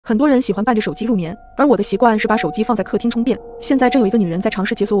很多人喜欢伴着手机入眠，而我的习惯是把手机放在客厅充电。现在正有一个女人在尝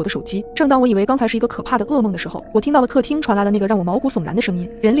试解锁我的手机，正当我以为刚才是一个可怕的噩梦的时候，我听到了客厅传来了那个让我毛骨悚然的声音：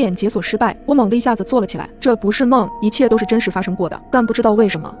人脸解锁失败。我猛地一下子坐了起来，这不是梦，一切都是真实发生过的。但不知道为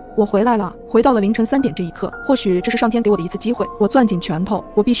什么，我回来了，回到了凌晨3点这一刻。或许这是上天给我的一次机会。我攥紧拳头，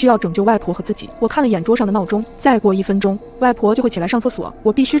我必须要拯救外婆和自己。我看了眼桌上的闹钟，再过1分钟，外婆就会起来上厕所。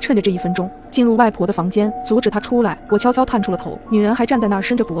我必须趁着这1分钟进入外婆的房间，阻止她出来。我悄悄探出了头，女人还站在那儿，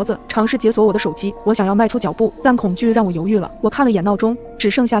伸着脖子，尝试解锁我的手机。我想要迈出脚步，但恐惧让我犹豫了。我看了眼闹钟，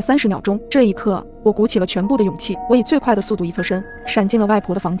只剩下30秒钟。这一刻，我鼓起了全部的勇气，我以最快的速度一侧身，闪进了外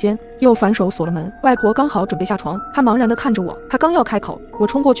婆的房间，又反手锁了门。外婆刚好准备下床，她茫然地看着我，她刚要开口，我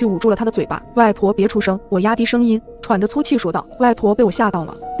冲过去捂住了她的嘴巴。外婆别出声，我压低声音，喘着粗气说道。外婆被我吓到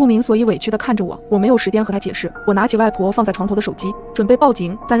了，不明所以委屈地看着我。我没有时间和她解释，我拿起外婆放在床头的手机，准备报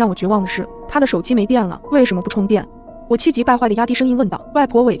警，但让我绝望的是，她的手机没电了，为什么不充电？我气急败坏地压低声音问道。外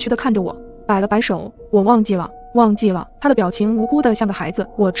婆委屈地看着我，摆了摆手，我忘记了。他的表情无辜的像个孩子。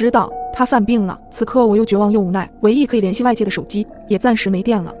我知道他犯病了。此刻我又绝望又无奈，唯一可以联系外界的手机也暂时没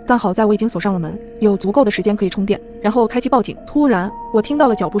电了。但好在我已经锁上了门，有足够的时间可以充电，然后开机报警。突然我听到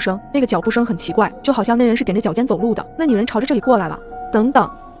了脚步声，那个脚步声很奇怪，就好像那人是踮着脚尖走路的。那女人朝着这里过来了。等等，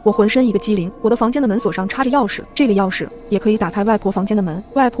我浑身一个激灵，我的房间的门锁上插着钥匙，这个钥匙也可以打开外婆房间的门。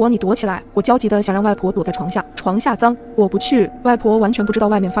外婆，你躲起来！我焦急的想让外婆躲在床下，床下脏，我不去。外婆完全不知道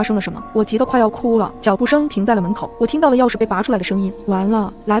外面发生了什么，我急得快要哭了。脚步声停在了门口，我听到了钥匙被拔出来的声音。完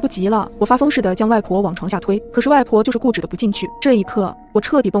了，来不及了！我发疯似的将外婆往床下推，可是外婆就是固执的不进去。这一刻，我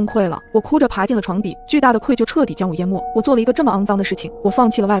彻底崩溃了，我哭着爬进了床底，巨大的愧疚彻底将我淹没。我做了一个这么肮脏的事情，我放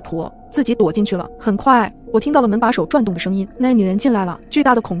弃了外婆，自己躲进去了。很快，我听到了门把手转动的声音，那女人进来了。巨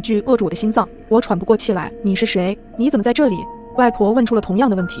大的恐惧扼住我的心脏，我喘不过气来。你是谁？你怎么在这里？外婆问出了同样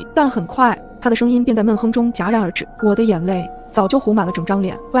的问题，但很快她的声音便在闷哼中戛然而止。我的眼泪早就糊满了整张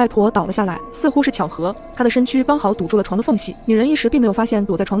脸。外婆倒了下来，似乎是巧合，她的身躯刚好堵住了床的缝隙。女人一时并没有发现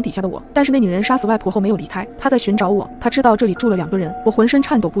躲在床底下的我，但是那女人杀死外婆后没有离开，她在寻找我，她知道这里住了2个人。我浑身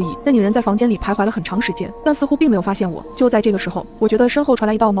颤抖不已。那女人在房间里徘徊了很长时间，但似乎并没有发现我。就在这个时候，我觉得身后传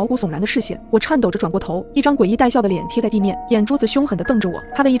来一道毛骨悚然的视线，我颤抖着转过头，一张诡异带笑的脸贴在地面，眼珠子凶狠地瞪着我。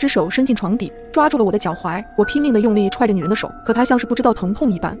她的一只手伸进床底，抓住了我的脚踝。我拼命地用力踹着女人的手，可她像是不知道疼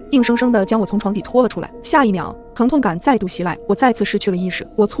痛一般，硬生生地将我从床底拖了出来。下一秒，疼痛感再度袭来，我再次失去了意识。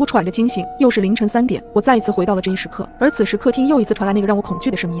我粗喘着惊醒，又是凌晨3点，我再一次回到了这一时刻。而此时客厅又一次传来那个让我恐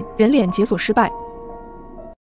惧的声音：人脸解锁失败。